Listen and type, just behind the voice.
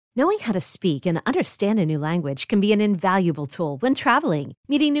Knowing how to speak and understand a new language can be an invaluable tool when traveling,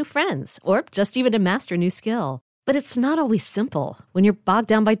 meeting new friends, or just even to master a new skill. But it's not always simple when you're bogged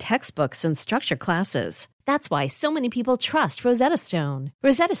down by textbooks and structured classes. That's why so many people trust Rosetta Stone.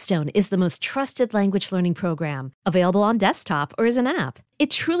 Rosetta Stone is the most trusted language learning program, available on desktop or as an app. It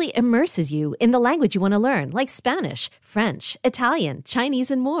truly immerses you in the language you want to learn, like Spanish, French, Italian,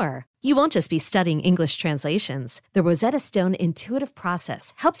 Chinese, and more. You won't just be studying English translations. The Rosetta Stone intuitive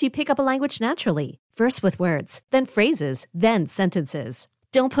process helps you pick up a language naturally, first with words, then phrases, then sentences.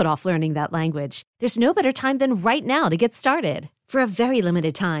 Don't put off learning that language. There's no better time than right now to get started. For a very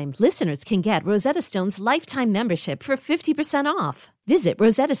limited time, listeners can get Rosetta Stone's lifetime membership for 50% off. Visit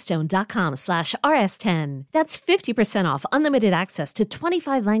rosettastone.com/rs10. That's 50% off unlimited access to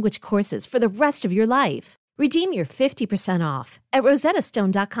 25 language courses for the rest of your life. Redeem your 50% off at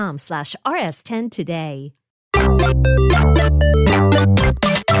rosettastone.com/rs10 today.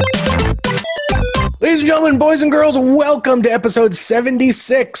 Ladies and gentlemen, boys and girls, welcome to episode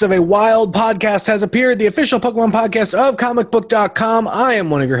 76 of A Wild Podcast Has Appeared, the official Pokemon podcast of comicbook.com. I am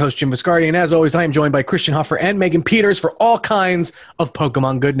one of your hosts, Jim Viscardi, and as always, I am joined by Christian Hoffer and Megan Peters for all kinds of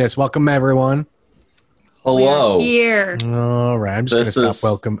Pokemon goodness. Welcome, everyone. Hello. We are here. All right, I'm just going to stop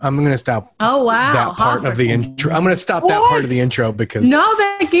welcome. I'm going to stop that part Hoffer. of the intro. I'm going to stop that part of the intro because... No,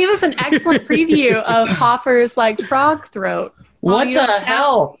 that gave us an excellent preview of Hoffer's frog throat. What the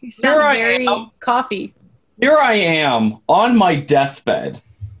hell? You sound very coffee. Here I am on my deathbed,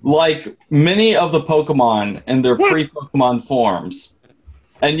 like many of the Pokemon in their pre-Pokemon forms,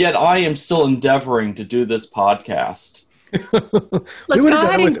 and yet I am still endeavoring to do this podcast.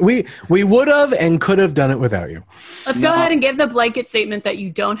 We would have and could have done it without you. Let's go ahead and give the blanket statement that you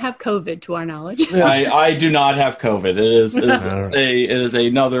don't have COVID, to our knowledge. I do not have COVID. It is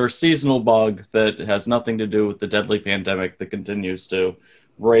another seasonal bug that has nothing to do with the deadly pandemic that continues to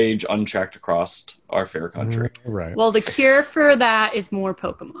rage unchecked across our fair country. Right. Well, the cure for that is more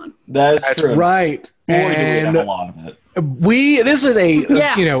Pokemon. That's true. Right. Boy, do we have a lot of it. This is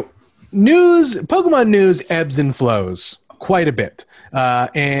news. Pokemon news ebbs and flows quite a bit,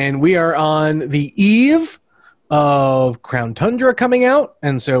 and we are on the eve of Crown Tundra coming out,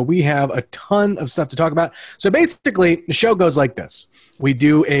 and so we have a ton of stuff to talk about. So basically, the show goes like this: we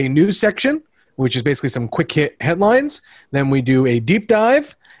do a news section, which is basically some quick hit headlines. Then we do a deep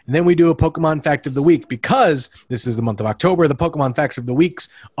dive, and then we do a Pokemon fact of the week. Because this is the month of October, the Pokemon facts of the weeks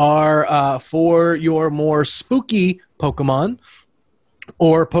are for your more spooky Pokemon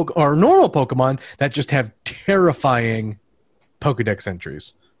or normal Pokemon that just have terrifying Pokedex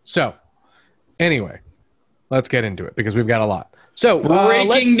entries. So, anyway, let's get into it because we've got a lot. So,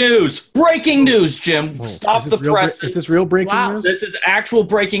 breaking news, Jim. Stop the press. Is this real breaking news? This is actual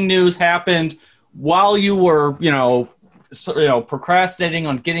breaking news. Happened while you were, procrastinating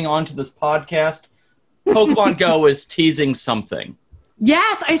on getting onto this podcast. Pokemon Go is teasing something.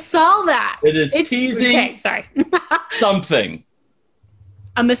 Yes, I saw that. It's teasing. Okay, sorry. Something.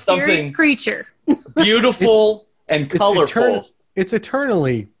 A mysterious creature. Beautiful and colorful. It's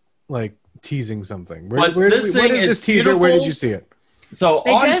eternally teasing something. What is this teaser? Beautiful. Where did you see it? So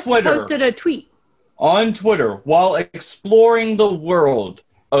they on just Twitter, posted a tweet. On Twitter, while exploring the world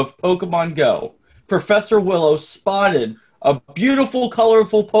of Pokemon Go, Professor Willow spotted a beautiful,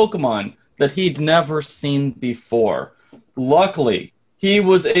 colorful Pokemon that he'd never seen before. Luckily, he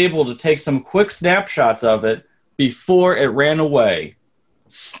was able to take some quick snapshots of it before it ran away.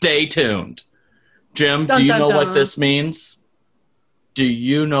 Stay tuned. Jim, do you know what this means? Do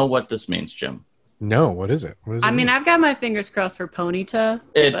you know what this means, Jim? No, what is it? I've got my fingers crossed for Ponyta.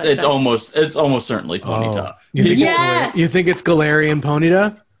 It's almost certainly Ponyta. You think it's Galarian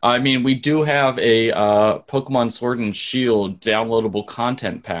Ponyta? I mean, we do have a Pokemon Sword and Shield downloadable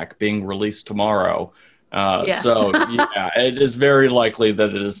content pack being released tomorrow. Yes. So, yeah, it is very likely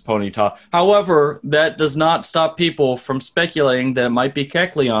that it is Ponyta. However, that does not stop people from speculating that it might be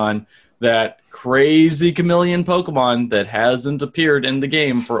Kecleon, that crazy chameleon Pokemon that hasn't appeared in the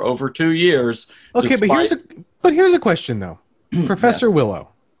game for over 2 years. Okay, but here's a question, though. Professor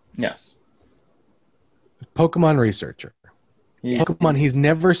Willow. Yes. Pokemon researcher. Yes. Pokemon he's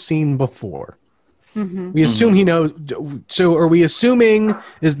never seen before. Mm-hmm. We assume he knows. So are we assuming,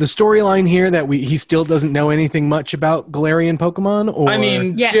 is the storyline here that he still doesn't know anything much about Galarian Pokemon? Or? I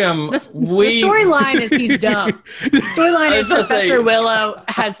mean, yeah, Jim, the storyline is he's dumb. The storyline is Professor Willow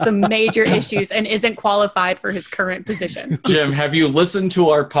has some major issues and isn't qualified for his current position. Jim, have you listened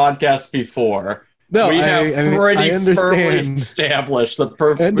to our podcast before? No, we have pretty understand. firmly established that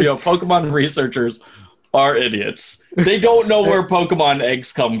Pokemon researchers are idiots. They don't know where Pokemon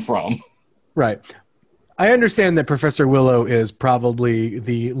eggs come from. Right. I understand that Professor Willow is probably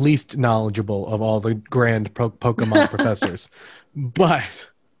the least knowledgeable of all the grand Pokemon professors. But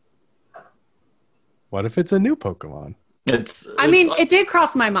what if it's a new Pokemon? It did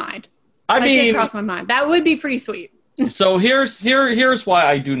cross my mind. It did cross my mind. That would be pretty sweet. So here's why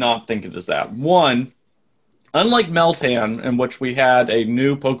I do not think it is that. One, unlike Meltan, in which we had a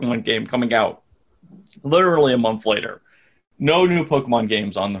new Pokemon game coming out literally a month later, no new Pokemon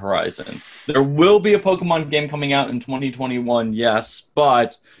games on the horizon. There will be a Pokemon game coming out in 2021, yes,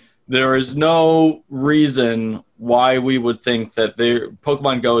 but there is no reason why we would think that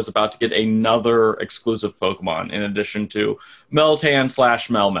Pokemon Go is about to get another exclusive Pokemon in addition to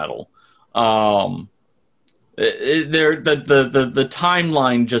Meltan/Melmetal. The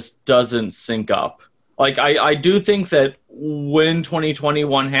timeline just doesn't sync up. Like, I do think that when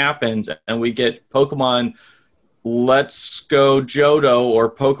 2021 happens and we get Pokemon Let's Go Johto or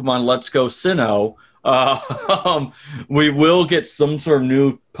Pokemon Let's Go Sinnoh, we will get some sort of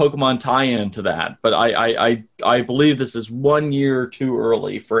new Pokemon tie-in to that. But I believe this is 1 year too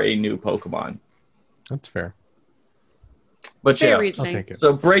early for a new Pokemon. That's fair. But fair yeah, reasoning. I'll take it.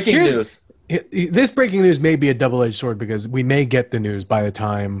 So breaking news. This breaking news may be a double-edged sword because we may get the news by the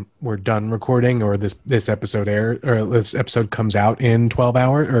time we're done recording, or this episode this episode comes out in 12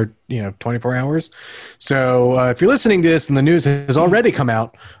 hours or 24 hours. So if you're listening to this and the news has already come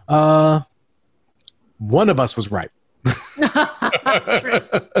out, one of us was right.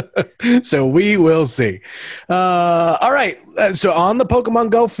 So we will see. All right. So on the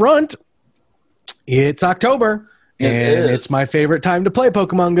Pokemon Go front, it's October. And it's my favorite time to play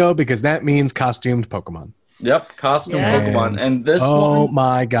Pokemon Go because that means costumed Pokemon. Yep, costumed Pokemon. And this one... Oh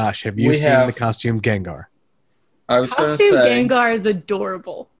my gosh, have you seen the costumed Gengar? I was going to say... Costumed Gengar is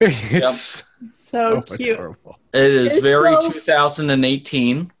adorable. It's so cute. Adorable. It is very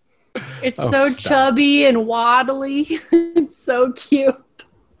 2018. It's so chubby and waddly. It's so cute.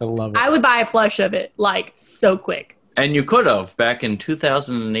 I love it. I would buy a plush of it, like, so quick. And you could have back in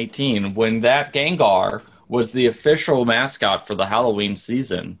 2018 when that Gengar was the official mascot for the Halloween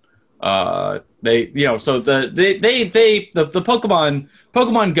season. The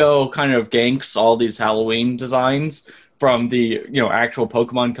Pokemon Go kind of ganks all these Halloween designs from the actual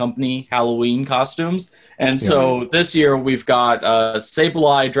Pokemon Company Halloween costumes. And so this year we've got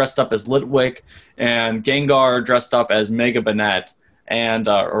Sableye dressed up as Litwick and Gengar dressed up as Mega Banette and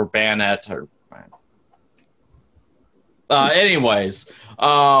or Banette or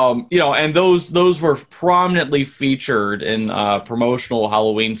and those were prominently featured in promotional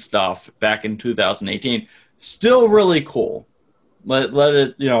Halloween stuff back in 2018. Still really cool. Let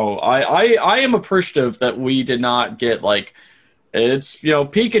it, I am appreciative that we did not get it's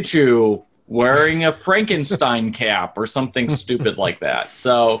Pikachu wearing a Frankenstein cap or something stupid like that.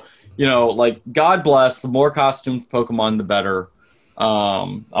 So, God bless, the more costumed Pokemon, the better.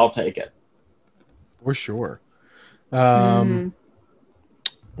 I'll take it. For sure.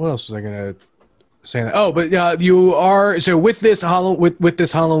 What else was I going to say? You are with this with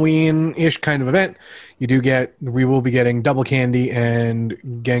this Halloween-ish kind of event. We will be getting Double Candy and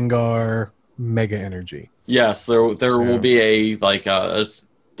Gengar Mega Energy. Yes, there will be a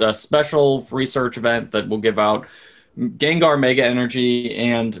special research event that will give out Gengar Mega Energy,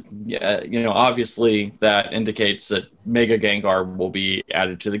 and obviously that indicates that Mega Gengar will be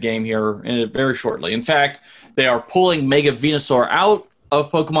added to the game here very shortly. In fact, they are pulling Mega Venusaur out of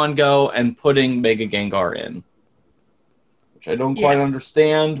Pokemon Go and putting Mega Gengar in, which I don't quite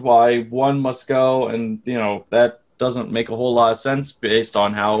understand why one must go, and that doesn't make a whole lot of sense based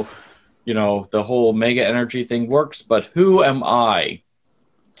on how the whole Mega Energy thing works. But who am I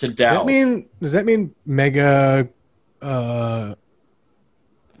to doubt? Does that mean Mega Beedrill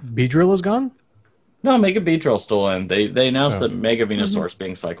is gone? No, Mega Beedrill's still in. They announced that Mega Venusaur is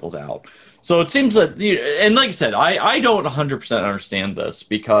being cycled out. So it seems that, and like I said, I don't 100% understand this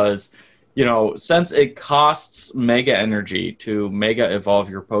because, since it costs Mega Energy to Mega Evolve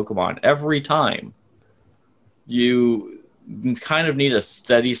your Pokemon every time, you kind of need a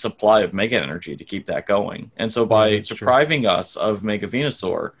steady supply of Mega Energy to keep that going. And so by depriving us of Mega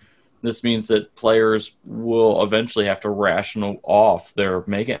Venusaur, this means that players will eventually have to ration off their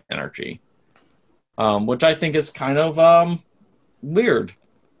Mega Energy, which I think is kind of weird.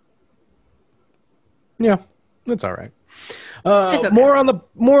 Yeah, that's all right. Okay. More on the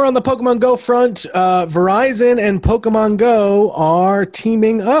Pokemon Go front. Verizon and Pokemon Go are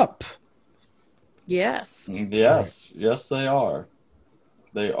teaming up. Yes, they are.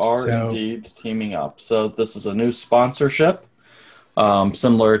 They are indeed teaming up. So this is a new sponsorship,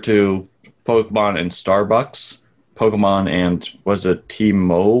 similar to Pokemon and Starbucks, Pokemon and was it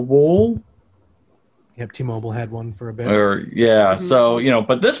T-Mobile? Yep, T-Mobile had one for a bit. So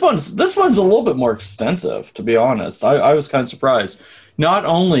but this one's a little bit more extensive, to be honest. I was kind of surprised. Not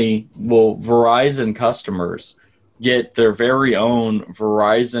only will Verizon customers get their very own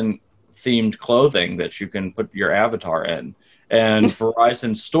Verizon themed clothing that you can put your avatar in, and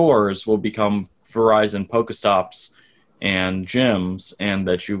Verizon stores will become Verizon Pokestops and gyms, and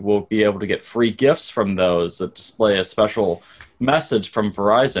that you will be able to get free gifts from those that display a special message from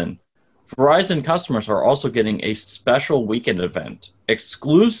Verizon. Verizon customers are also getting a special weekend event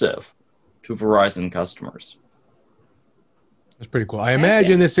exclusive to Verizon customers. That's pretty cool. I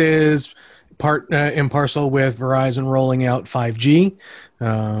imagine this is part and parcel with Verizon rolling out 5G.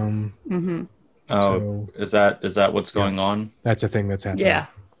 So is that what's going on? That's a thing that's happening.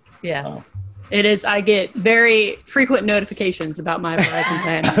 Yeah. Oh. It is. I get very frequent notifications about my Verizon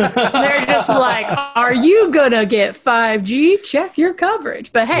plan. They're just like, "Are you gonna get 5G? Check your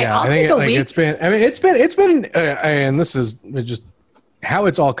coverage." But hey, I'll take a week. It's been, and this is just how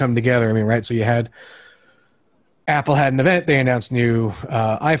it's all come together. I mean, right? So you had Apple had an event. They announced new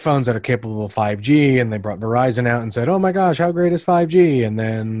iPhones that are capable of 5G, and they brought Verizon out and said, "Oh my gosh, how great is 5G?" And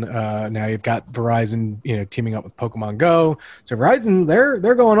then now you've got Verizon, teaming up with Pokemon Go. So Verizon,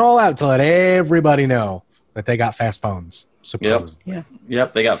 they're going all out to let everybody know that they got fast phones. Supposedly.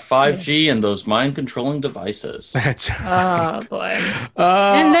 Yep. They got 5G and those mind-controlling devices. That's right. Oh boy!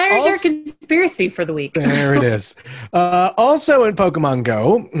 And there's your conspiracy for the week. There it is. Also in Pokemon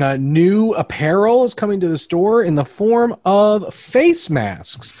Go, new apparel is coming to the store in the form of face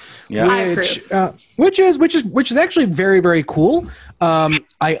masks. Yeah, which is actually very, very cool.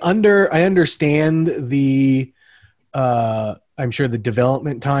 I understand the. I'm sure the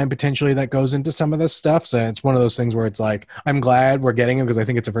development time potentially that goes into some of this stuff. So it's one of those things where it's like, I'm glad we're getting them because I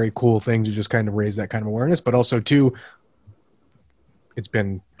think it's a very cool thing to just kind of raise that kind of awareness. But also, too, it's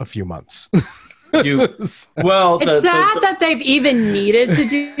been a few months. It's sad that they've even needed to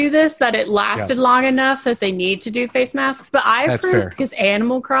do this, that it lasted long enough that they need to do face masks. But I approve because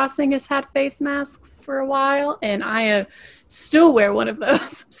Animal Crossing has had face masks for a while, and I still wear one of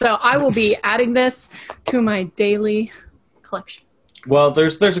those. So I will be adding this to my daily collection. Well,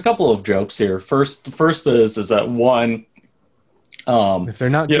 there's a couple of jokes here. First is that one, if they're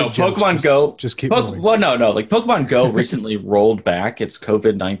not Pokemon jokes, Go just keep moving. Well, no, like Pokemon Go recently rolled back its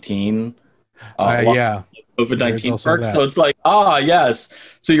COVID-19 COVID-19 perks. So it's like, yes.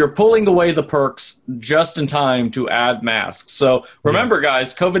 So you're pulling away the perks just in time to add masks. So remember,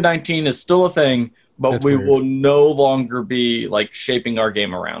 guys, COVID-19 is still a thing, but That's weird. Will no longer be like shaping our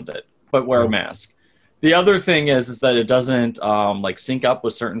game around it, but wear a mask. The other thing is that it doesn't like sync up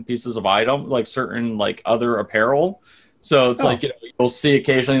with certain pieces of item, like certain like other apparel. So it's like, you'll see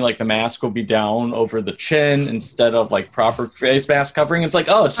occasionally like the mask will be down over the chin instead of like proper face mask covering. It's like,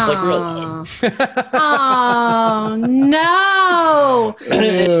 it's just like real low. Oh, no.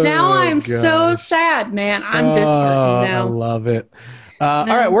 Now I'm so sad, man. I'm disheartened now. I love it. All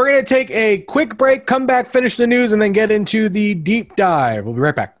right, we're going to take a quick break, come back, finish the news, and then get into the deep dive. We'll be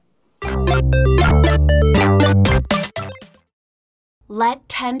right back. Let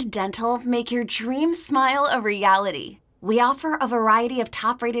Tend Dental make your dream smile a reality. We offer a variety of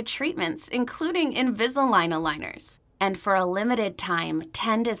top-rated treatments, including Invisalign aligners. And for a limited time,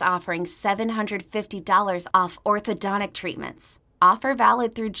 Tend is offering $750 off orthodontic treatments. Offer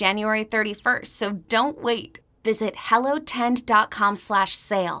valid through January 31st, so don't wait. Visit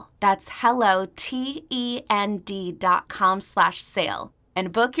hellotend.com/sale. That's hellotend.com/sale.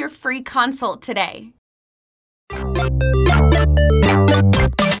 And book your free consult today.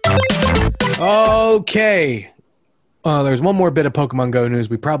 Okay. There's one more bit of Pokemon Go news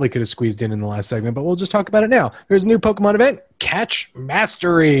we probably could have squeezed in the last segment, but we'll just talk about it now. There's a new Pokemon event, Catch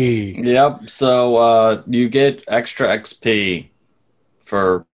Mastery. Yep. So you get extra XP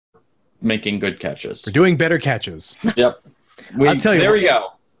for making good catches. For doing better catches. Yep. I'll tell you. There we go.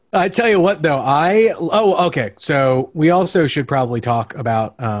 I tell you what, though. Okay. So we also should probably talk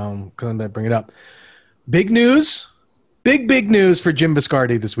about, because I'm going to bring it up. Big news. Big news for Jim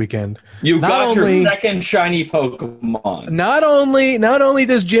Biscardi this weekend. You got your second shiny Pokemon. Not only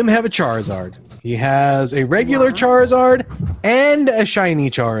does Jim have a Charizard, he has a regular Charizard and a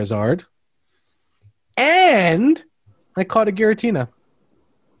shiny Charizard. And I caught a Giratina.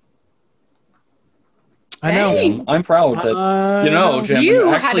 I know. I'm proud that Jim.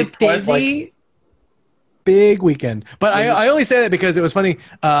 You had a busy big weekend. But I only say that because it was funny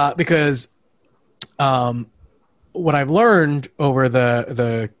because what I've learned over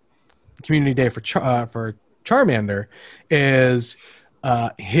the community day for Charmander is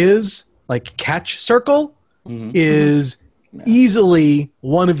his like catch circle is easily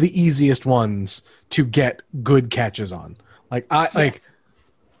one of the easiest ones to get good catches on. Like I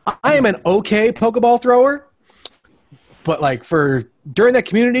am an okay Pokeball thrower, but like for during that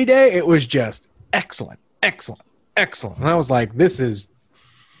community day, it was just excellent. And I was like,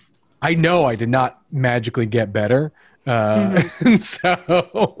 I know I did not magically get better. And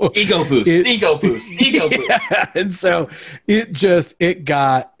so ego boost. Yeah, and so it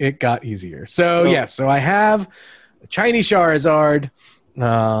got easier. So I have a Chinese Charizard,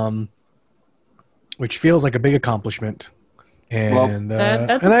 which feels like a big accomplishment. And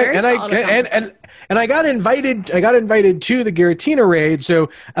that's and I got invited to the Giratina raid.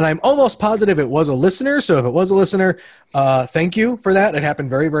 And I'm almost positive it was a listener. So if it was a listener, thank you for that. It happened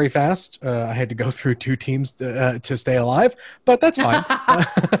very, very fast. I had to go through 2 teams to stay alive, but that's fine.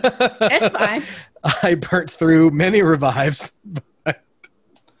 It's fine. I burnt through many revives. But,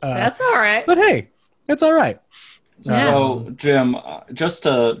 that's all right. But hey, it's all right. So, Jim, just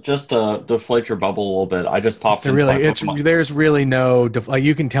to deflate your bubble a little bit, I just popped in. There's really no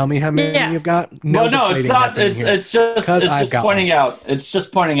you can tell me how many you've got. No, it's not. It's just pointing out. It's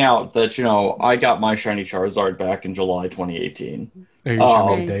just pointing out that I got my shiny Charizard back in July 2018. Are you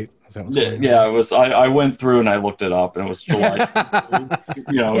sure the date? Yeah, it was. I went through and I looked it up, and it was July,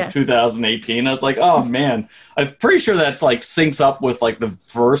 2018. I was like, oh man, I'm pretty sure that's like syncs up with like the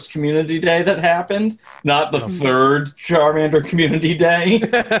first community day that happened, not the third Charmander community day.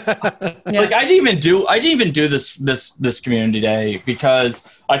 Like I didn't even do this community day because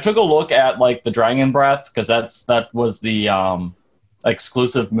I took a look at like the Dragon Breath because that was the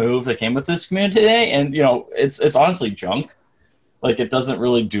exclusive move that came with this community day, and it's honestly junk. Like, it doesn't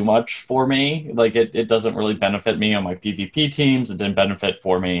really do much for me. Like, it doesn't really benefit me on my PvP teams. It didn't benefit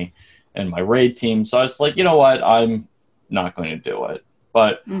for me in my raid team. So I was like, you know what? I'm not going to do it.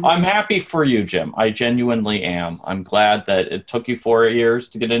 But I'm happy for you, Jim. I genuinely am. I'm glad that it took you 4 years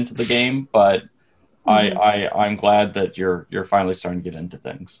to get into the game. But I'm glad that you're finally starting to get into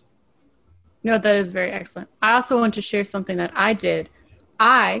things. No, that is very excellent. I also want to share something that I did.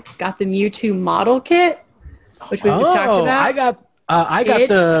 I got the Mewtwo model kit, which we've talked about. I got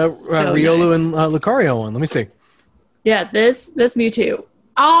the Riolu and Lucario one. Let me see. Yeah, this Mewtwo.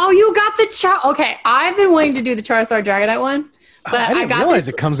 Oh, you got the Okay, I've been wanting to do the Charizard Dragonite one, but I didn't realize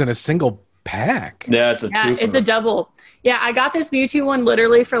it comes in a single pack. Yeah, it's a double. Yeah, I got this Mewtwo one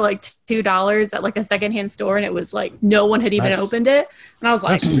literally for like $2 at like a secondhand store, and it was like no one had even opened it, and I was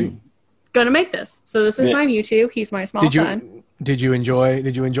like, gonna make this. So this is my Mewtwo. He's my small son. Did you enjoy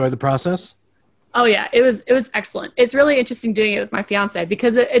the process? Oh yeah, it was excellent. It's really interesting doing it with my fiance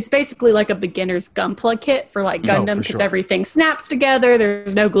because it's basically like a beginner's Gunpla kit for like Gundam because everything snaps together.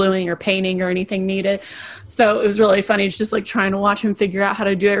 There's no gluing or painting or anything needed. So it was really funny. It's just like trying to watch him figure out how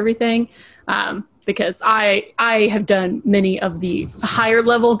to do everything. Because I have done many of the higher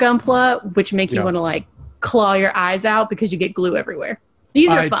level Gunpla, which make you want to like claw your eyes out because you get glue everywhere. These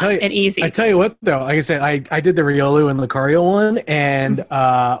are fun and easy. I tell you what, though, like I said, I did the Riolu and Lucario one, and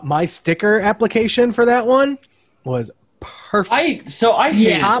my sticker application for that one was perfect. I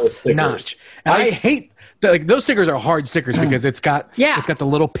hate notch. And I hate those stickers are hard stickers because it's got the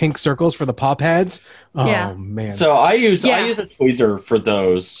little pink circles for the paw pads. Oh man! So I use a tweezer for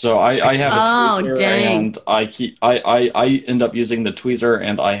those. So I have a tweezer and I end up using the tweezer,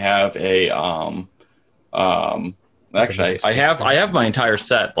 and I have a Actually, I have my entire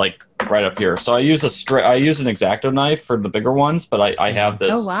set like right up here. So I use an X-Acto knife for the bigger ones, but I have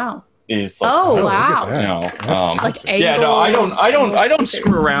this. Oh wow! Wow! I don't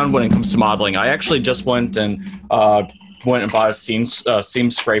screw around when it comes to modeling. I actually just went and bought a seam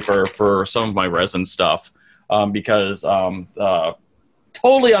scraper for some of my resin stuff because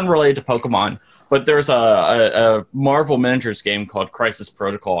totally unrelated to Pokemon. But there's a Marvel miniatures game called Crisis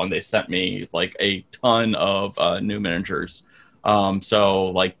Protocol, and they sent me like a ton of new miniatures.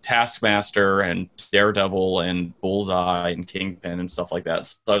 So like Taskmaster and Daredevil and Bullseye and Kingpin and stuff like that.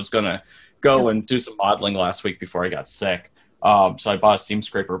 So I was gonna go and do some modeling last week before I got sick. So I bought a seam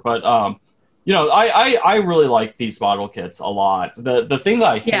scraper. But I really like these model kits a lot. The thing that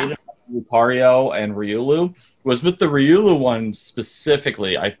I hated about Lucario and Riolu was with the Riolu one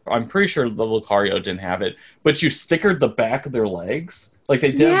specifically. I'm pretty sure the Lucario didn't have it, but you stickered the back of their legs. Like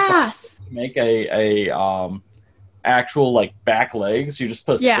they did make a actual like back legs. You just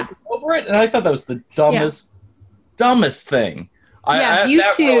put a sticker over it, and I thought that was the dumbest thing.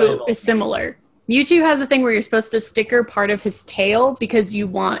 Mewtwo is similar. Mewtwo has a thing where you're supposed to sticker part of his tail because you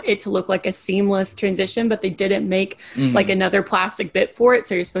want it to look like a seamless transition, but they didn't make like another plastic bit for it.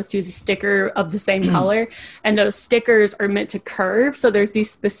 So you're supposed to use a sticker of the same color. And those stickers are meant to curve. So there's these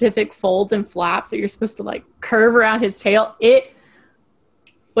specific folds and flaps that you're supposed to like curve around his tail. It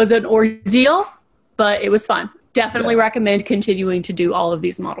was an ordeal, but it was fun. Definitely recommend continuing to do all of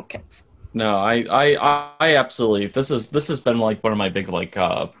these model kits. No, I absolutely. This has been like one of my big like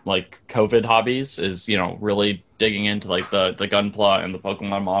COVID hobbies is, you know, really digging into like the Gunpla and the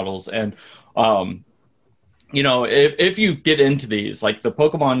Pokemon models. And you know, if you get into these, like the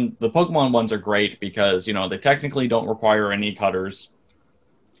Pokemon ones are great because, you know, they technically don't require any cutters.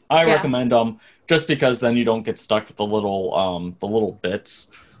 I recommend them just because then you don't get stuck with the little bits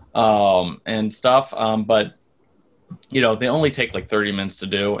and stuff. But you know, they only take like 30 minutes to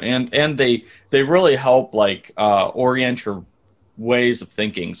do, and they really help like orient your ways of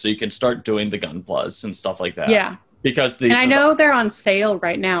thinking, so you can start doing the Gunplas and stuff like that. Yeah, because I know they're on sale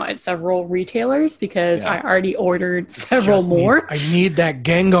right now at several retailers because I already ordered several more. I need that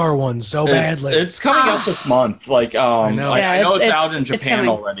Gengar one so badly. It's coming out this month. Like I know it's out in Japan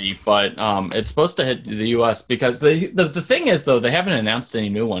already, but it's supposed to hit the US because the thing is though, they haven't announced any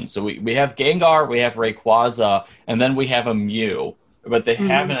new ones. So we have Gengar, we have Rayquaza, and then we have a Mew. But they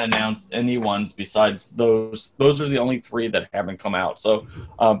haven't announced any ones besides those. Those are the only three that haven't come out. So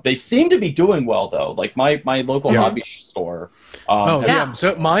they seem to be doing well, though. Like my local hobby store.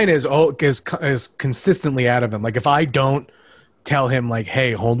 So mine is consistently out of them. Like if I don't tell him like,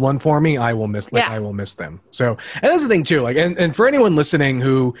 hey, hold one for me, I will miss them. So, and that's the thing too. Like, and for anyone listening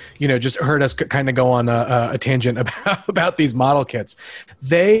who, you know, just heard us kind of go on a tangent about these model kits,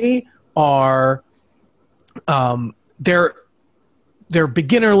 they are, they're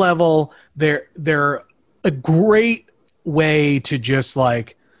beginner level. They're a great way to just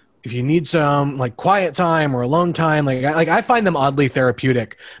like, if you need some like quiet time or alone time, like I find them oddly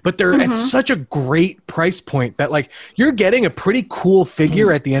therapeutic, but they're at such a great price point that like you're getting a pretty cool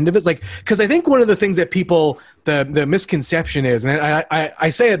figure at the end of it. Like, cause I think one of the things that people, the misconception is, and I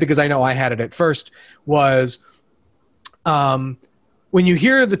say it because I know I had it at first, was, when you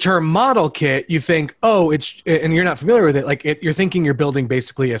hear the term model kit, you think, oh, and you're not familiar with it. Like you're thinking you're building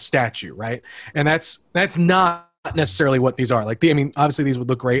basically a statue, right? And that's not necessarily what these are. Like, obviously these would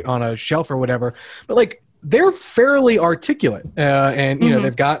look great on a shelf or whatever, but like they're fairly articulate, and you know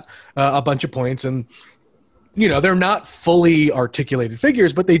they've got a bunch of points, and you know they're not fully articulated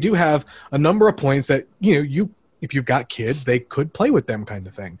figures, but they do have a number of points that if you've got kids, they could play with them, kind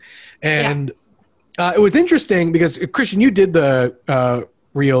of thing, and. It was interesting because Christian, you did the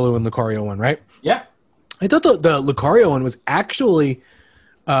Riolu and Lucario one, right? Yeah. I thought the Lucario one was actually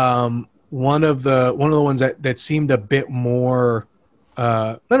one of the ones that seemed a bit more.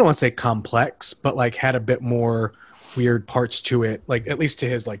 I don't want to say complex, but like had a bit more weird parts to it, like at least to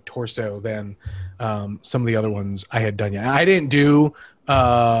his like torso than some of the other ones I had done yet. I didn't do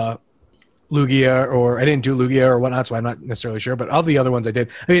Lugia or whatnot, so I'm not necessarily sure, but all the other ones I did.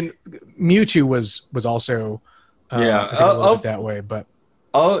 I mean, Mewtwo was also I think a little bit that way, but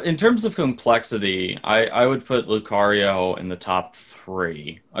in terms of complexity, I would put Lucario in the top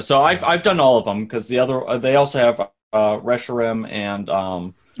 3. So I've done all of them because they also have Reshiram and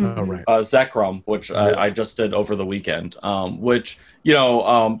Zekrom, which I just did over the weekend, which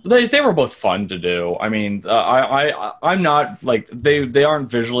they were both fun to do. I mean, I'm not like they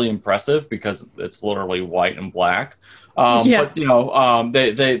aren't visually impressive because it's literally white and black. But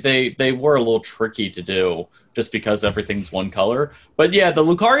they were a little tricky to do just because everything's one color. But yeah, the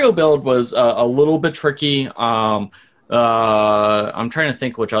Lucario build was a little bit tricky. I'm trying to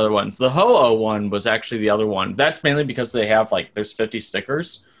think which other ones. The Ho-Oh one was actually the other one. That's mainly because they have like there's 50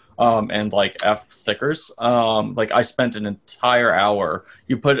 stickers. And like F stickers. Like I spent an entire hour.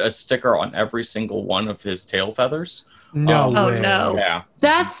 You put a sticker on every single one of his tail feathers. No way. Oh no. Yeah.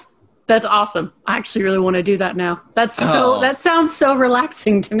 That's awesome. I actually really want to do that now. That sounds so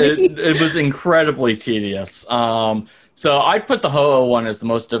relaxing to me. It was incredibly tedious. So I'd put the Ho-Oh one as the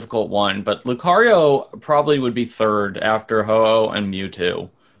most difficult one, but Lucario probably would be third after Ho-Oh and Mewtwo.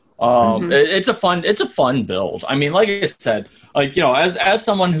 It's a fun build. I mean, like I said, like, as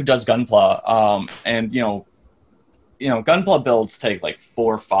someone who does Gunpla, and Gunpla builds take like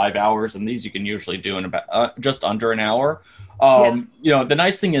 4 or 5 hours, and these you can usually do in about just under an hour. The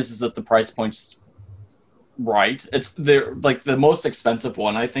nice thing is that the price point's right. They're like the most expensive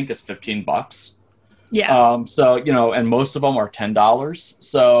one I think is $15. Yeah. And most of them are $10.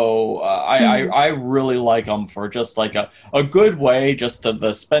 So I really like them for just like a good way just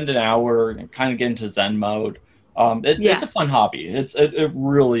to spend an hour and kind of get into Zen mode. It's a fun hobby. It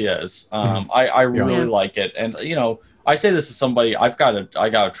really is. I really like it, and I say this as somebody. I got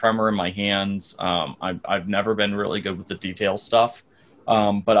a tremor in my hands. I've never been really good with the detail stuff,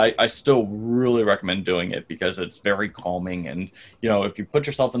 but I still really recommend doing it because it's very calming. And if you put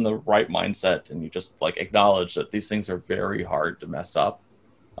yourself in the right mindset and you just like acknowledge that these things are very hard to mess up,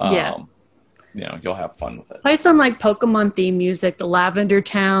 you'll have fun with it. Play some like Pokemon theme music, the Lavender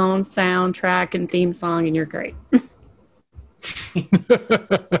Town soundtrack and theme song, and you're great.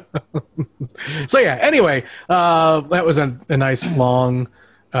 So anyway, that was a nice long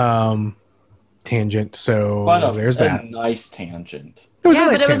tangent. So there's that. Nice tangent. It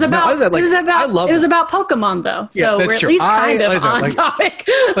was about Pokemon though. So we're at least kind of on topic.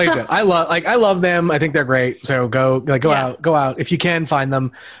 Like I said, I love them. I think they're great. So go out if you can find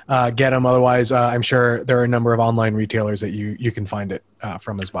them, get them. Otherwise, I'm sure there are a number of online retailers that you can find it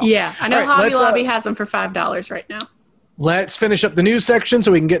from as well. Yeah, I know Hobby Lobby has them for $5 right now. Let's finish up the news section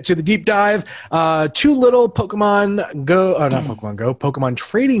so we can get to the deep dive. Two little Pokemon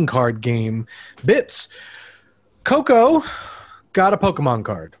trading card game bits. Coco got a Pokemon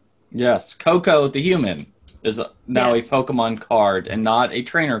card. Yes, Coco the human is now a Pokemon card and not a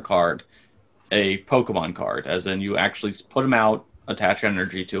trainer card, a Pokemon card, as in you actually put him out, attach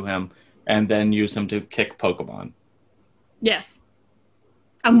energy to him, and then use him to kick Pokemon. Yes.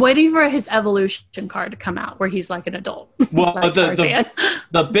 I'm waiting for his evolution card to come out where he's like an adult. Well, like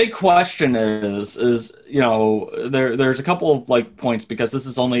the big question is there's a couple of like points because this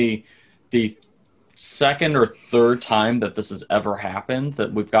is only the second or third time that this has ever happened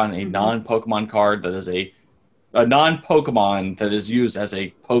that we've gotten a non-Pokemon card that is a non-Pokemon that is used as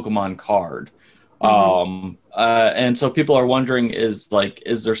a Pokemon card. And so people are wondering is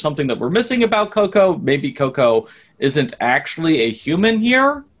there something that we're missing about Coco? Maybe Coco isn't actually a human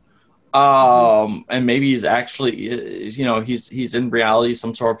here. And maybe he's actually, he's in reality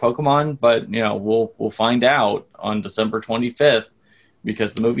some sort of Pokemon, but we'll find out on December 25th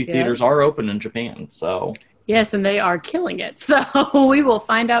because the movie theaters are open in Japan. So yes, and they are killing it. So we will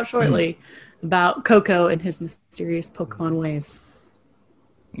find out shortly about Coco and his mysterious Pokemon ways.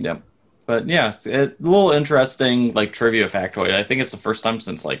 Yep. But yeah, it's a little interesting like trivia factoid. I think it's the first time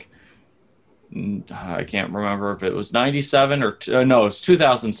since like I can't remember if it was 97 or no, it's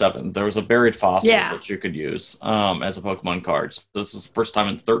 2007. There was a buried fossil that you could use as a Pokemon card. So this is the first time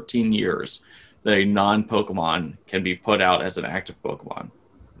in 13 years that a non-Pokemon can be put out as an active Pokemon.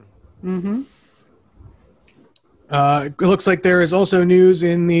 It looks like there is also news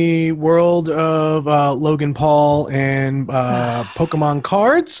in the world of Logan Paul and Pokemon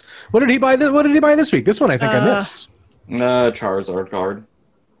cards. What did he buy? What did he buy this week? This one I think I missed. Charizard card.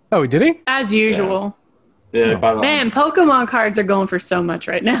 Oh, did he? As usual. Yeah. Man, Pokemon cards are going for so much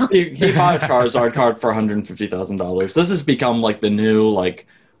right now. He bought a Charizard card for $150,000. This has become like the new like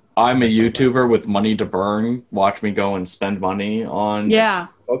I'm a YouTuber with money to burn. Watch me go and spend money on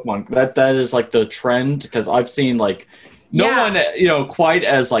Pokemon. That is like the trend because I've seen like no one quite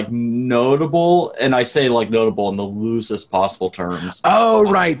as like notable, and I say like notable in the loosest possible terms. Oh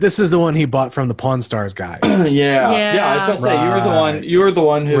right, this is the one he bought from the Pawn Stars guy. yeah. I was going to say you were the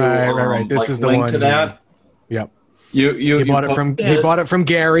one who right. This is the one to that. Yep. He bought it from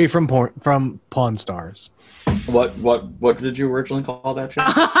Gary from Pawn Stars. What did you originally call that show?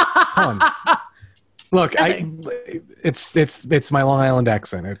 Pawn. Look, it's my Long Island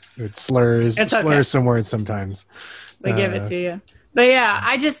accent. It slurs some words sometimes. We give it to you. But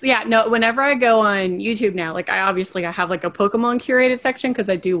yeah, whenever I go on YouTube now, like I have like a Pokemon curated section because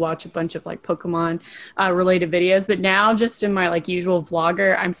I do watch a bunch of like Pokemon related videos. But now just in my like usual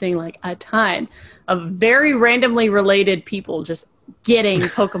vlogger, I'm seeing like a ton of very randomly related people just getting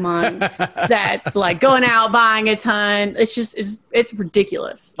Pokemon sets, like going out buying a ton. It's just it's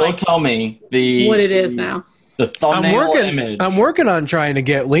ridiculous. Don't tell me what it is now. The thumbnail image. I'm working on trying to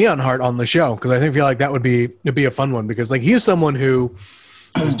get Leonhardt on the show because I feel like it'd be a fun one because like he's someone who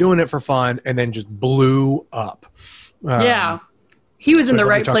was doing it for fun and then just blew up. He was in the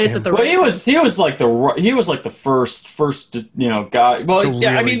right place at the right time. He was like the first guy. Well,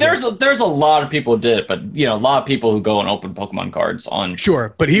 I mean, there's a lot of people who did it, but a lot of people who go and open Pokemon cards on.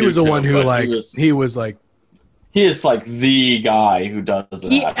 Sure, but he was the one who he is like the guy who does that.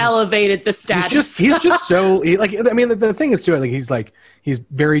 He elevated the status. He's just so I mean the thing is too like he's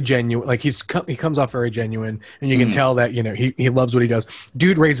very genuine. Like he comes off very genuine, and you can tell that he loves what he does.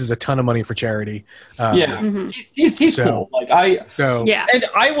 Dude raises a ton of money for charity. He's cool. And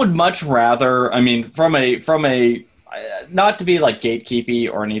I would much rather. I mean, from a not to be like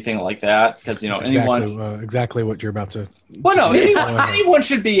gatekeepy or anything like that, because exactly what you're about to. Well, no, anyone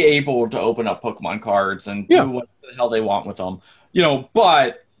should be able to open up Pokemon cards and do what the hell they want with them,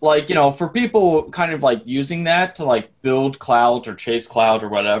 But for people kind of like using that to like build clout or chase clout or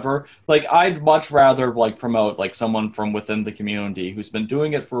whatever, like I'd much rather like promote like someone from within the community who's been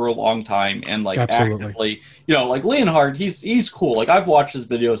doing it for a long time and like actively, like Leonhard, he's cool. Like I've watched his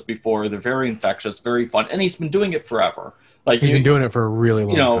videos before. They're very infectious, very fun, and he's been doing it forever. Like he's been doing it for a really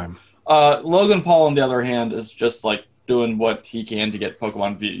long time. Logan Paul, on the other hand, is just like doing what he can to get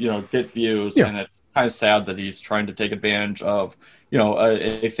Pokemon, get views, and it's kind of sad that he's trying to take advantage of,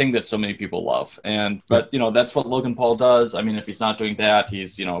 a thing that so many people love. But that's what Logan Paul does. I mean, if he's not doing that,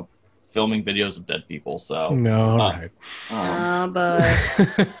 he's filming videos of dead people. So no, right. But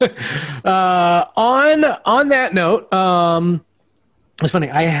on that note, it's funny.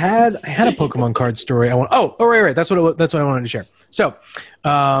 I had a Pokemon card story. Right. That's what I wanted to share. So,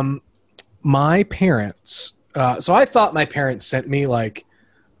 my parents. So I thought my parents sent me like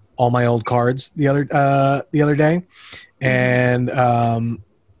all my old cards the other day, and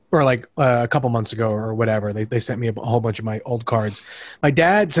or like a couple months ago or whatever. They sent me a whole bunch of my old cards. My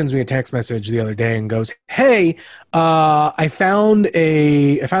dad sends me a text message the other day and goes, "Hey, I found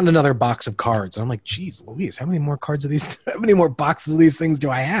another box of cards." And I'm like, "Geez, Louise, how many more cards of these? How many more boxes of these things do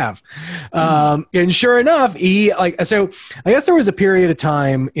I have?" And sure enough, so I guess there was a period of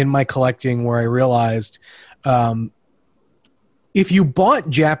time in my collecting where I realized, if you bought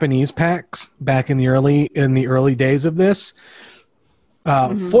Japanese packs back in the early days of this,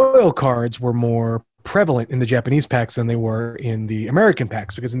 foil cards were more prevalent in the Japanese packs than they were in the American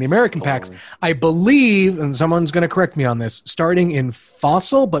packs, because in the American packs, I believe, and someone's going to correct me on this, starting in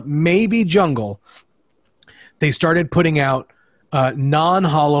Fossil, but maybe Jungle, they started putting out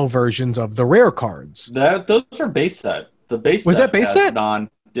non-holo versions of the rare cards. Those are base set. The base was set that base set?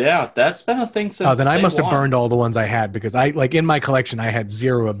 Yeah, that's been a thing since. Oh, then I must have burned all the ones I had, because in my collection I had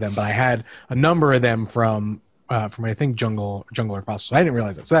 0 of them, but I had a number of them from I think Jungle or Fossil. So I didn't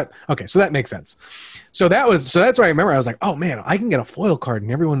realize that. So that makes sense. So that's why I remember I was like, oh man, I can get a foil card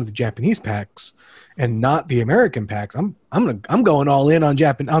in every one of the Japanese packs and not the American packs. I'm going all in on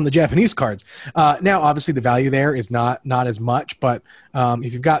the Japanese cards. Now obviously the value there is not as much, but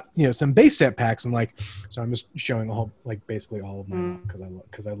if you've got some base set packs, and so I'm just showing basically all of mine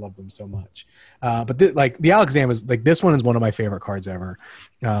because I love them so much. But the Alakazam is this one is one of my favorite cards ever.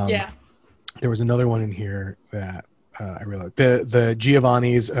 There was another one in here that I really like. The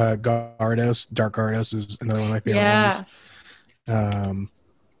Giovanni's Dark Gyarados is another one of my favorite ones.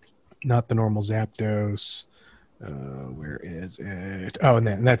 Not the normal Zapdos. Where is it? Oh,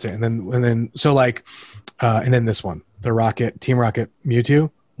 and that's it. And then this one, the Team Rocket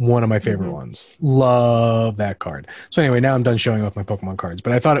Mewtwo, one of my favorite ones. Love that card. So anyway, now I'm done showing off my Pokemon cards,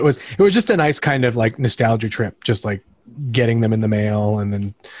 but I thought it was just a nice kind of nostalgia trip, just getting them in the mail and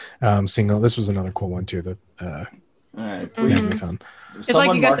then seeing. This was another cool one too. All right, it's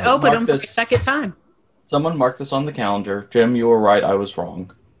like you got to open them for the second time. Someone marked this on the calendar. Jim, you were right. I was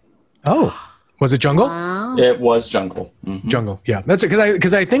wrong. Oh, was it Jungle? Wow. It was Jungle. Mm-hmm. Jungle, yeah. That's it.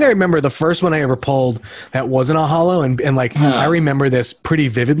 Because I think I remember the first one I ever pulled that wasn't a holo, and I remember this pretty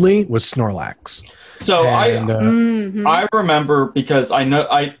vividly, was Snorlax. So I remember, because I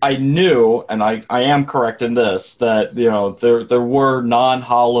knew, and I am correct in this, that there were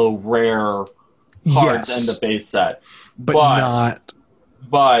non-holo rare cards in the base set, but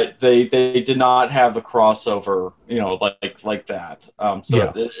they did not have the crossover, like that.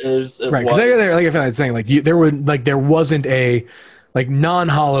 It is right, because I feel like saying there wasn't a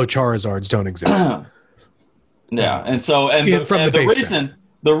non-holo Charizards don't exist. Yeah, and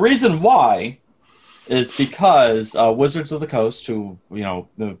the reason why is because Wizards of the Coast, who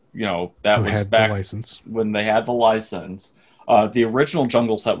that was back when they had the license. The original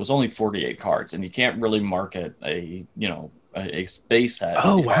Jungle set was only 48 cards, and you can't really market a base set.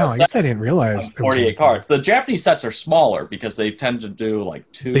 Oh wow! I guess I didn't realize 48 cards. The Japanese sets are smaller because they tend to do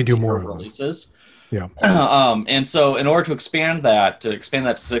two. They do more releases. Yeah. And so in order to expand that to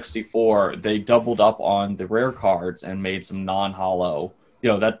 64, they doubled up on the rare cards and made some non-holo.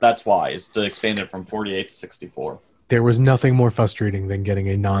 That's why, is to expand it from 48 to 64. There was nothing more frustrating than getting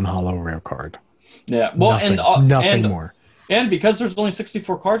a non-holo rare card. Yeah. Well, nothing more. And because there's only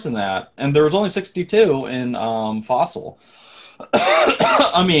 64 cards in that, and there was only 62 in Fossil.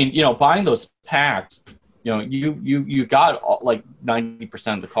 I mean, buying those packs, you got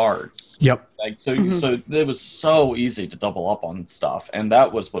 90% of the cards. Yep. So it was so easy to double up on stuff, and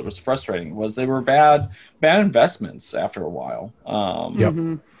that was what was frustrating, was they were bad investments after a while.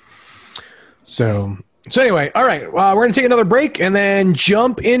 Yep. So So anyway, all right, we're going to take another break and then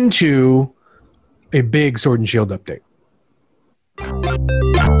jump into a big Sword and Shield update.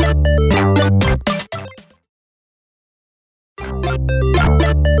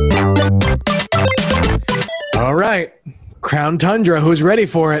 All right, Crown Tundra, who's ready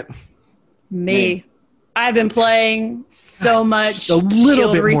for it? Me. I've been playing so much. Just a little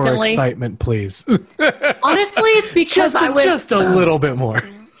Shield bit recently. more excitement, please. Honestly, it's because just a little bit more.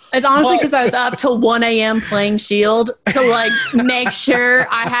 It's honestly because I was up till 1 a.m. playing Shield to like make sure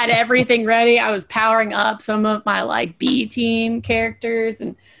I had everything ready. I was powering up some of my like B team characters,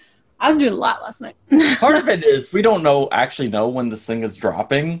 and I was doing a lot last night. Part of it is we don't actually know when this thing is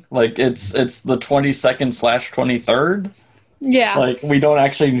dropping. Like it's the 22nd/23rd. Yeah. Like we don't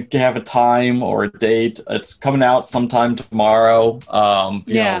actually have a time or a date. It's coming out sometime tomorrow.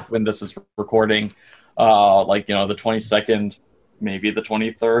 You know, when this is recording, like, you know, the 22nd. Maybe the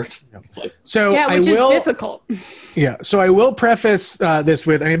 23rd. It's like, so which is difficult. Yeah, so I will preface this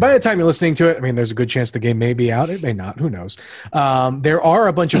with, I mean, by the time you're listening to it, I mean, there's a good chance the game may be out. It may not. Who knows? There are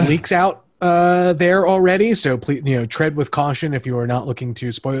a bunch of leaks out there already, so please, you know, tread with caution if you are not looking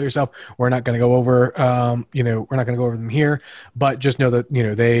to spoil yourself. We're not going to go over, you know, we're not going to go over them here, but just know that, you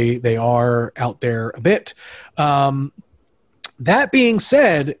know, they are out there a bit. That being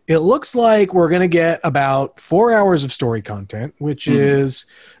said, it looks like we're going to get about 4 hours of story content, which is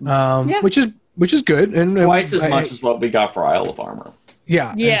which is good, and twice as much as what we got for Isle of Armor.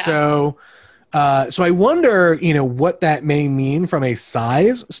 Yeah. And so I wonder, you know, what that may mean from a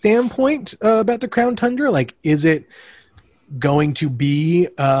size standpoint about the Crown Tundra. Like, is it going to be?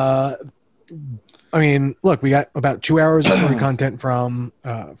 I mean, look, we got about 2 hours of story content from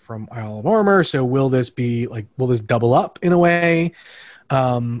Isle of Armor. So will this double up in a way?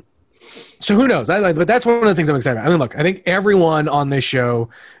 So who knows? But that's one of the things I'm excited about. I mean, look, I think everyone on this show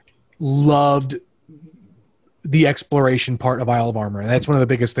loved the exploration part of Isle of Armor. That's one of the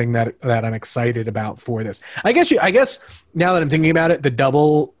biggest thing that I'm excited about for this. I guess now that I'm thinking about it, the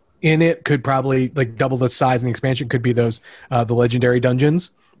double in it could probably, like, double the size and the expansion could be those the legendary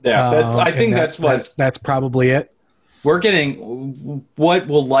dungeons. Yeah, I think that's probably it. We're getting what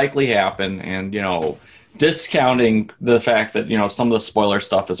will likely happen, and, you know, discounting the fact that, you know, some of the spoiler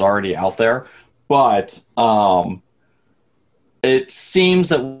stuff is already out there, but it seems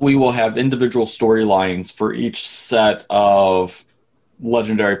that we will have individual storylines for each set of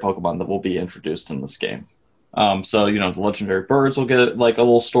legendary Pokemon that will be introduced in this game. So, you know, the legendary birds will get like a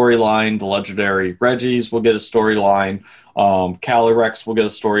little storyline. The legendary Reggies will get a storyline. Calyrex will get a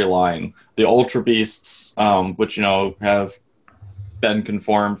storyline. The Ultra Beasts, which, you know, have been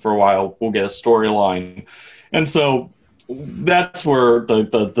confirmed for a while, will get a storyline. And so that's where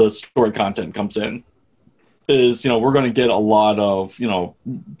the story content comes in. Is, you know, we're going to get a lot of, you know,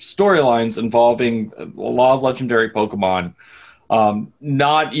 storylines involving a lot of legendary Pokemon.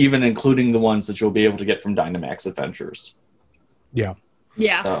 Not even including the ones that you'll be able to get from Dynamax Adventures. Yeah.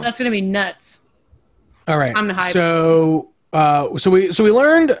 Yeah, that's going to be nuts. All right. I'm hyped. So we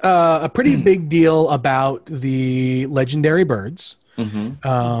learned a pretty big deal about the legendary birds.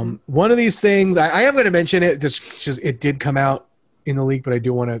 Mm-hmm. One of these things, I am going to mention it. Just it did come out in the leak, but I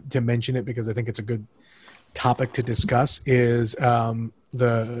do want to mention it because I think it's a good topic to discuss. Is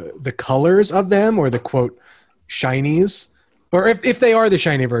the colors of them, or the quote shinies. Or if they are the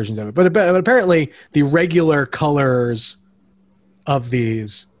shiny versions of it. But apparently the regular colors of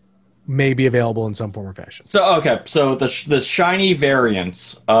these may be available in some form or fashion. So, okay. So the shiny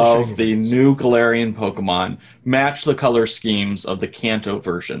variants of the new Galarian Pokemon match the color schemes of the Kanto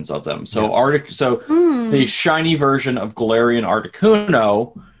versions of them. So yes. The shiny version of Galarian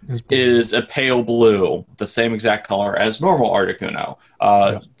Articuno is a pale blue, the same exact color as normal Articuno.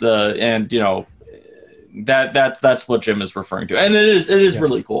 That's what Jim is referring to, and it is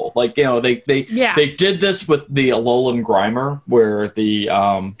really cool. Like, you know, they did this with the Alolan Grimer, where the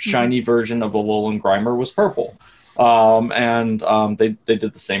shiny version of Alolan Grimer was purple, and they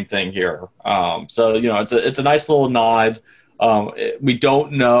did the same thing here. So, you know, it's a nice little nod. We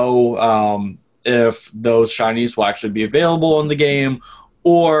don't know if those shinies will actually be available in the game,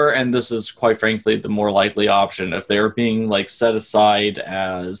 or, and this is quite frankly the more likely option, if they're being like set aside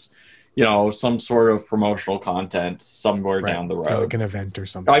as, you know, some sort of promotional content somewhere down the road. Like an event or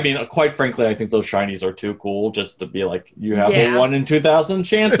something. I mean, quite frankly, I think those shinies are too cool just to be like, you have a 1 in 2,000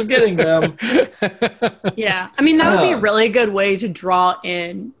 chance of getting them. Yeah. I mean, that would be a really good way to draw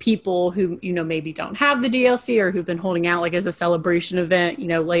in people who, you know, maybe don't have the DLC or who've been holding out, like as a celebration event, you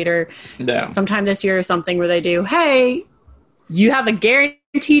know, later, sometime this year or something, where they do, hey, you have a guaranteed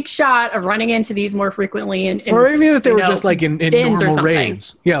guaranteed shot of running into these more frequently, and or even if they were just like in normal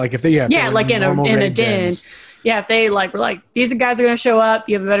raids. Yeah, like if they like in a den. Yeah, if they were like, these guys are going to show up,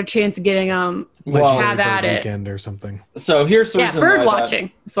 you have a better chance of getting them. Have at it weekend or something. So here's the reason. Bird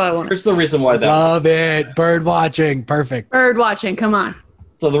watching. That's what I want. Here's the reason why that. Love it. Bird watching. Perfect. Bird watching. Come on.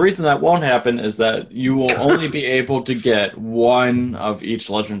 So the reason that won't happen is that you will only be able to get one of each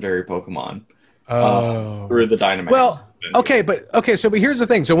legendary Pokemon through the Dynamax. Well, so here's the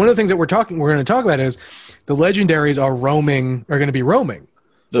thing. So one of the things that we're going to talk about is the legendaries are going to be roaming.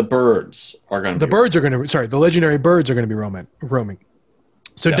 The birds are going to the legendary birds are going to be roaming.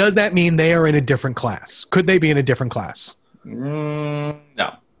 So does that mean they are in a different class? Could they be in a different class? No.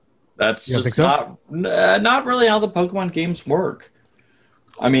 That's just not really how the Pokemon games work.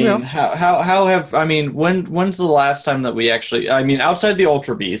 I mean, when's the last time that we actually, outside the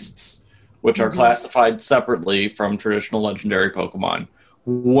Ultra Beasts, which are classified separately from traditional legendary Pokemon,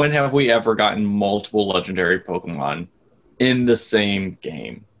 when have we ever gotten multiple legendary Pokemon in the same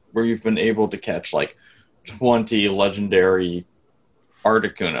game where you've been able to catch like 20 legendary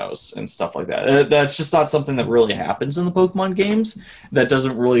Articunos and stuff like that? That's just not something that really happens in the Pokemon games. That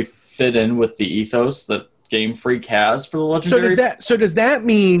doesn't really fit in with the ethos that Game Freak has for the legendary. So does that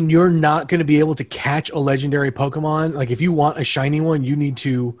mean you're not going to be able to catch a legendary Pokemon? Like if you want a shiny one, you need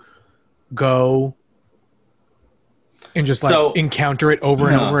to go and just encounter it over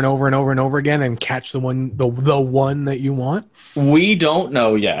and over and over and over and over again and catch the one that you want? We don't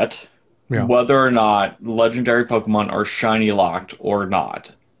know yet whether or not legendary Pokemon are shiny locked or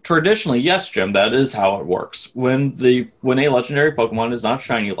not. Traditionally, yes, Jim, that is how it works. When a legendary Pokemon is not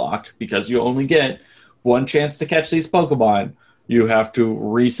shiny locked, because you only get one chance to catch these Pokemon, you have to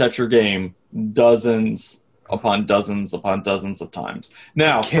reset your game dozens upon dozens upon dozens of times.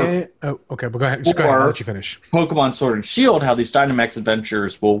 Now, okay, but go ahead. I'll let you finish. Pokemon Sword and Shield, how these Dynamax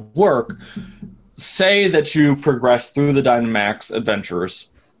adventures will work. Say that you progress through the Dynamax adventures,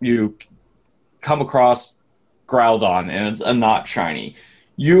 you come across Groudon and it's not shiny.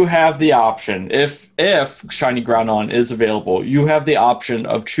 You have the option, if shiny Groudon is available, you have the option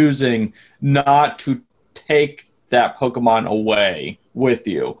of choosing not to take that Pokemon away with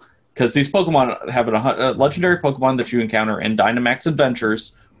you. Because these Pokemon have a legendary Pokemon that you encounter in Dynamax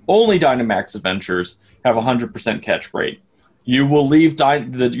Adventures, only Dynamax Adventures, have 100% catch rate. You will leave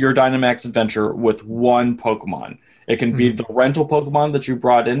your Dynamax Adventure with one Pokemon. It can be the rental Pokemon that you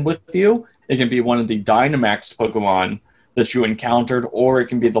brought in with you. It can be one of the Dynamax Pokemon that you encountered, or it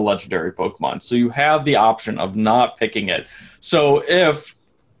can be the legendary Pokemon. So you have the option of not picking it. So if,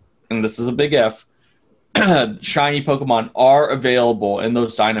 and this is a big if, shiny Pokemon are available in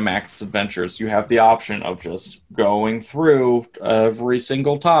those Dynamax adventures, you have the option of just going through every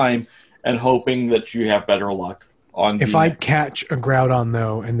single time and hoping that you have better luck. If I catch a Groudon,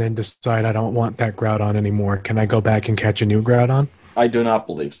 though, and then decide I don't want that Groudon anymore, can I go back and catch a new Groudon? I do not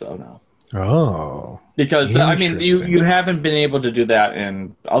believe so, no. Oh. Because, you haven't been able to do that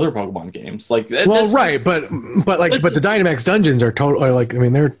in other Pokemon games. But the Dynamax dungeons are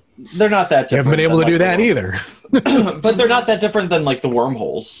they're not that different. You haven't been able to do that either. But they're not that different than the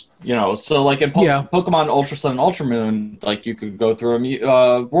wormholes, So in Pokemon Ultra Sun and Ultra Moon, you could go through a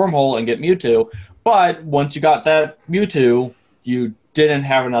wormhole and get Mewtwo. But once you got that Mewtwo, you didn't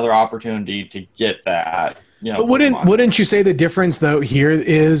have another opportunity to get that. But wouldn't you say the difference though here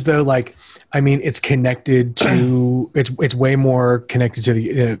is it's connected to it's way more connected to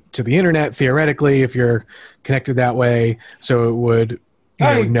the internet theoretically if you're connected that way, so it would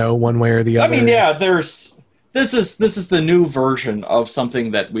know one way or the other. This is the new version of something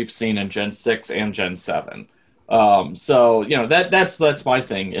that we've seen in Gen 6 and Gen 7. That's my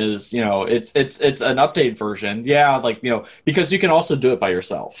thing is, it's an update version. Because you can also do it by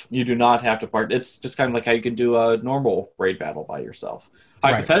yourself. You do not have to it's just kind of like how you can do a normal raid battle by yourself.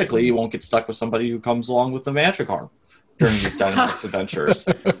 Hypothetically, you won't get stuck with somebody who comes along with the Magikarp during these Dynamax adventures.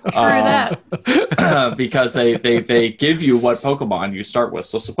 True because they give you what Pokemon you start with.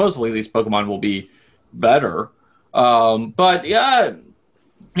 So supposedly these Pokemon will be better. We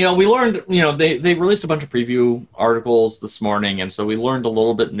learned, they released a bunch of preview articles this morning, and so we learned a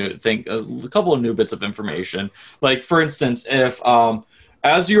little bit a couple of new bits of information. Like, for instance, if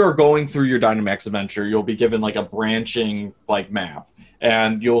as you are going through your Dynamax adventure, you'll be given a branching map,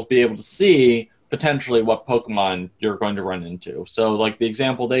 and you'll be able to see potentially what Pokemon you're going to run into. So, the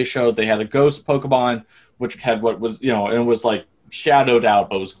example they showed, they had a ghost Pokemon, which had what was, it was shadowed out,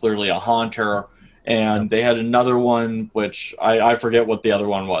 but was clearly a Haunter. And they had another one, which I forget what the other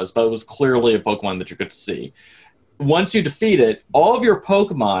one was, but it was clearly a Pokemon that you could see. Once you defeat it, all of your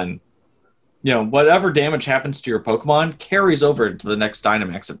Pokemon whatever damage happens to your Pokemon carries over to the next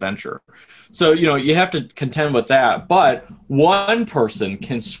Dynamax adventure. So, you have to contend with that. But one person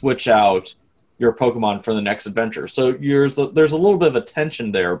can switch out your Pokemon for the next adventure. So there's a little bit of a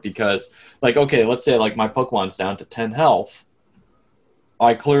tension there because, okay, let's say my Pokemon's down to 10 health.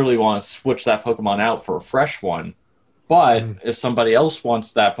 I clearly want to switch that Pokemon out for a fresh one. But if somebody else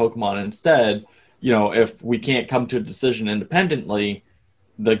wants that Pokemon instead, if we can't come to a decision independently,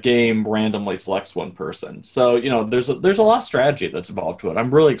 the game randomly selects one person. So, there's a lot of strategy that's involved to it.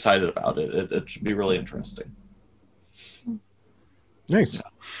 I'm really excited about it. It should be really interesting. Nice.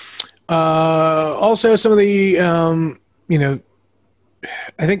 Also, some of the,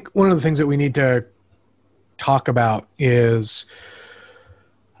 I think one of the things that we need to talk about is,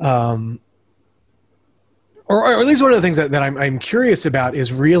 or at least one of the things that I'm curious about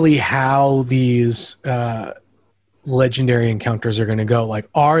is really how these legendary encounters are going to go.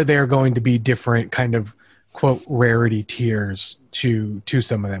 Are there going to be different kind of quote rarity tiers to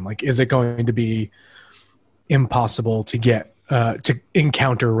some of them? Is it going to be impossible to get to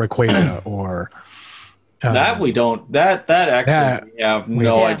encounter Rayquaza or that we don't we have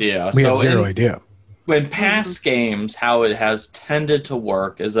no idea. We have zero idea. In past games, how it has tended to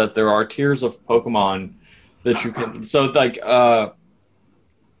work is that there are tiers of Pokemon that you can. So,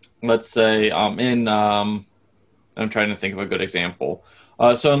 let's say I'm trying to think of a good example.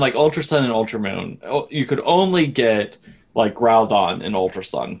 So in Ultra Sun and Ultra Moon, you could only get Groudon in Ultra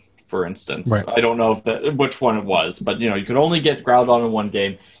Sun, for instance. Right. I don't know which one it was, but you could only get Groudon in one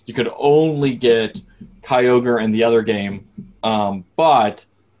game. You could only get Kyogre in the other game. But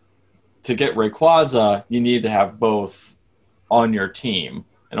to get Rayquaza, you need to have both on your team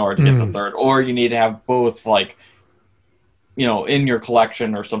in order to get the third, or you need to have both in your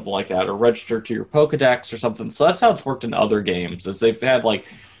collection or something like that, or register to your Pokedex or something. So that's how it's worked in other games, is they've had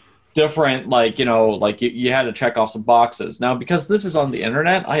different, you had to check off some boxes. Now, because this is on the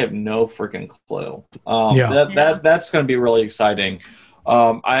internet, I have no freaking clue. That's going to be really exciting.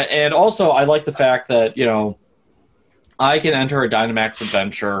 And also I like the fact that, I can enter a Dynamax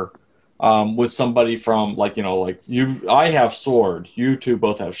adventure with somebody from you. I have Sword, you two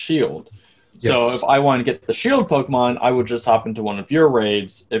both have Shield. So if I want to get the Shield Pokemon, I would just hop into one of your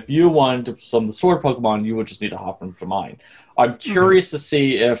raids. If you wanted some of the Sword Pokemon, you would just need to hop into mine. I'm curious to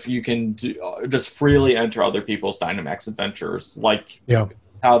see if you can just freely enter other people's Dynamax adventures,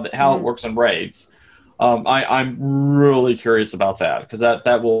 how it works in raids. I'm really curious about that, because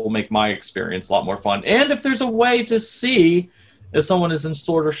that will make my experience a lot more fun. And if there's a way to see if someone is in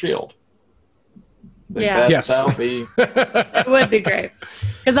Sword or Shield. That'll be... It would be great.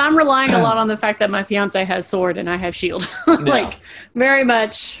 Because I'm relying a lot on the fact that my fiance has Sword and I have Shield. Very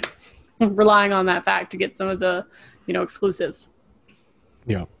much relying on that fact to get some of the, exclusives.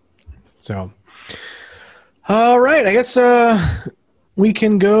 Yeah. So, all right. I guess we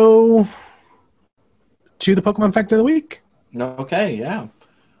can go to the Pokemon Fact of the Week. Okay, yeah.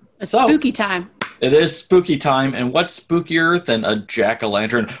 Spooky time. It is spooky time, and what's spookier than a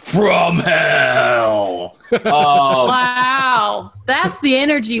jack-o'-lantern from hell? Wow. That's the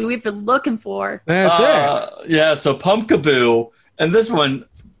energy we've been looking for. That's it. Yeah, so Pumpkaboo, and this one,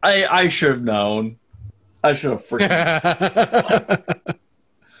 I should have known. I should have freaking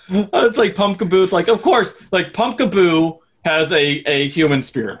It's Pumpkaboo. It's of course, Pumpkaboo has a human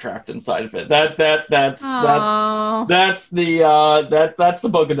spirit trapped inside of it. That's the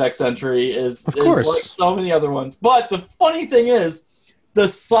Pokedex entry is like so many other ones. But the funny thing is, the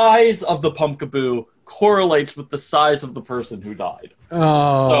size of the Pumpkaboo correlates with the size of the person who died.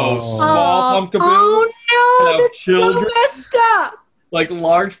 Oh, so small Pumpkaboo. Oh no, that's children. so messed up.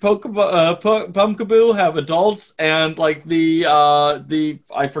 Large Pumpkaboo have adults, and the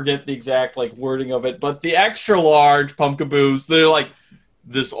I forget the exact wording of it, but the extra large Pumpkaboos, they're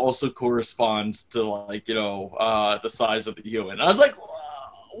this also corresponds to the size of the human. I was like,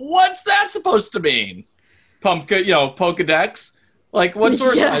 what's that supposed to mean? Pokedex? What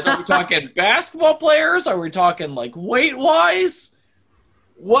sort of size? Are we talking basketball players? Are we talking weight wise?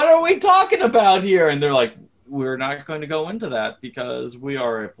 What are we talking about here? And they're we're not going to go into that because we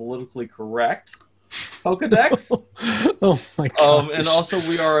are a politically correct Pokedex. Oh my god! And also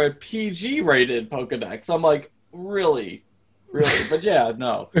we are a PG-rated Pokedex. I'm really? But yeah,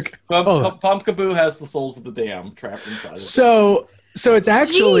 no. Okay. Pumpkaboo has the souls of the damned trapped inside. So it's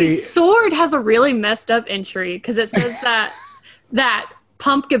actually Sword has a really messed up entry because it says that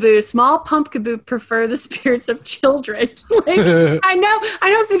Pumpkaboo, small Pumpkaboo prefer the spirits of children. Like, I know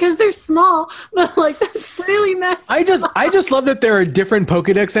it's because they're small, but like that's really messed up. I just love that there are different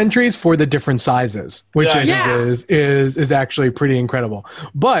Pokedex entries for the different sizes, which I think is actually pretty incredible.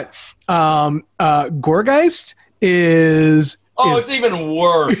 But Gorgeist is. Oh, it's even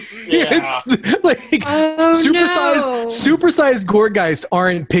worse. Yeah. It's like supersized Gorgeist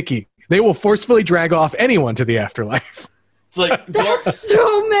aren't picky. They will forcefully drag off anyone to the afterlife. It's like that's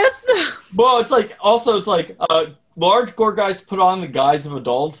so messed up. Well, it's like large Gorgeist put on the guise of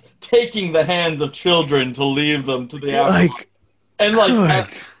adults, taking the hands of children to leave them to the afterlife.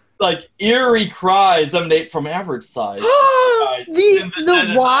 And eerie cries emanate from average size.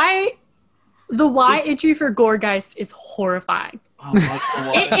 The Y entry for Gorgeist is horrifying.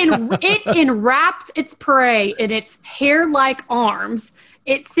 It enwraps its prey in its hair-like arms.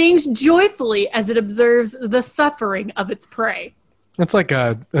 It sings joyfully as it observes the suffering of its prey. That's like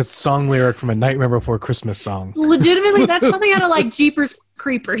a song lyric from a Nightmare Before Christmas song. Legitimately, that's something out of like Jeepers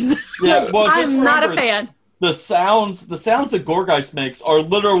Creepers. Yeah, well, I'm not a fan. The sounds that Gorgeist makes are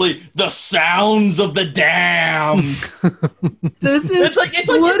literally the sounds of the damned.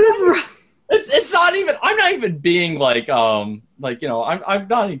 It's not even. I'm not even being I'm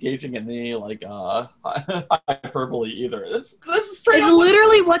not engaging in any hyperbole either. That's straight. It's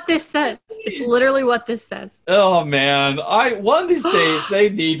literally what this says. It's literally what this says. Oh man, one of these days they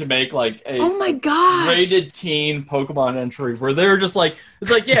need to make oh my gosh, rated teen Pokemon entry where they're just like,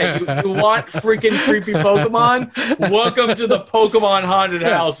 it's like, yeah, you want freaking creepy Pokemon? Welcome to the Pokemon haunted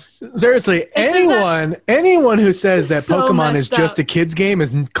house. Seriously, anyone who says that Pokemon is just a kid's game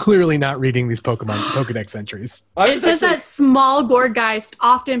is clearly not reading these Pokedex entries. It says that small Gorgeist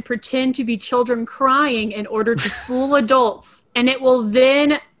often pretend to be children crying in order to fool adults, and it will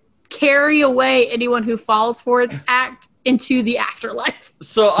then carry away anyone who falls for its act into the afterlife.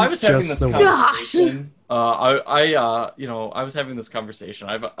 So I was having this conversation. I was having this conversation.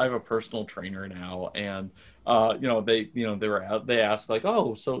 I have a personal trainer now, and they asked like,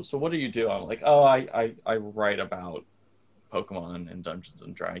 oh, so what do you do? I'm like, oh, I write about Pokemon and Dungeons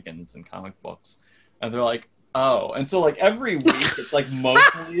and Dragons and comic books, and they're like, oh, and so like every week it's like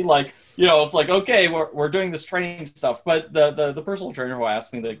mostly like, it's like, okay, we're doing this training stuff, but the personal trainer will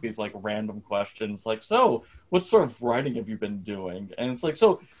ask me like these like random questions like, so what sort of writing have you been doing? And it's like,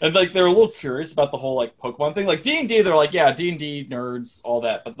 so, and like they're a little curious about the whole like Pokemon thing. Like D&D, they're like, yeah, D&D nerds, all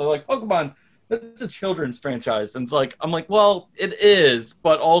that, but they're like, Pokemon, that's a children's franchise. And it's like, I'm like, well, it is,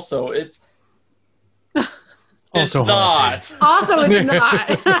 but also it's not. Also, it's not.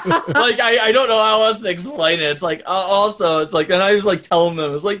 Like, I don't know how else to explain it. It's like, also, it's like, and I was like telling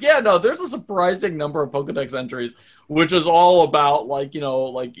them, it's like, yeah, no, there's a surprising number of Pokedex entries, which is all about like,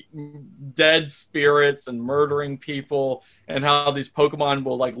 like dead spirits and murdering people, and how these Pokemon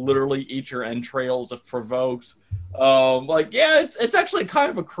will like literally eat your entrails if provoked. It's actually kind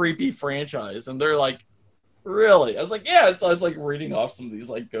of a creepy franchise, and they're like, really? I was like, yeah. So I was like reading off some of these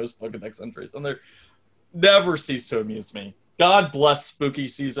like ghost Pokedex entries, and they're never cease to amuse me. God bless spooky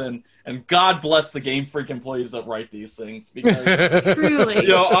season, and God bless the Game Freak employees that write these things, because truly,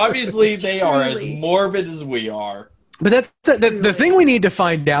 obviously they are as morbid as we are. But that's the thing we need to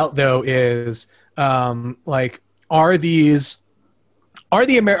find out though is are the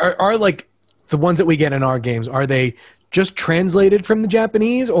ones that we get in our games, are they just translated from the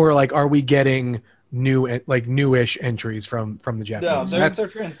Japanese, or like are we getting newish entries from the Japanese? Yeah, they're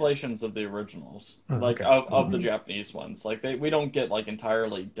translations of the originals, of the Japanese ones. Like we don't get like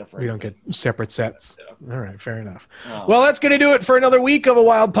entirely different. We don't get separate sets. Yeah. All right, fair enough. Well, that's going to do it for another week of A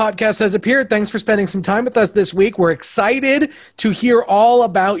Wild Podcast Has Appeared. Thanks for spending some time with us this week. We're excited to hear all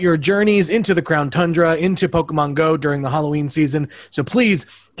about your journeys into the Crown Tundra, into Pokemon Go during the Halloween season. So please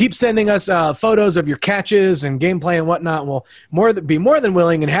keep sending us photos of your catches and gameplay and whatnot. We'll be more than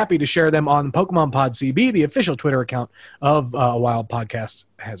willing and happy to share them on Pokemon Pod CB, the official Twitter account of A Wild Podcast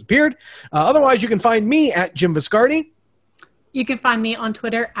Has Appeared. Otherwise, you can find me at Jim Viscardi. You can find me on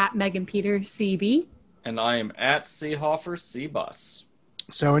Twitter at Megan Peters CB. And I am at Seehofer Cbus.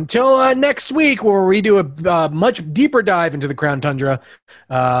 So until next week, where we do a much deeper dive into the Crown Tundra,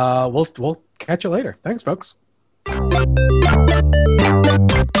 we'll catch you later. Thanks, folks.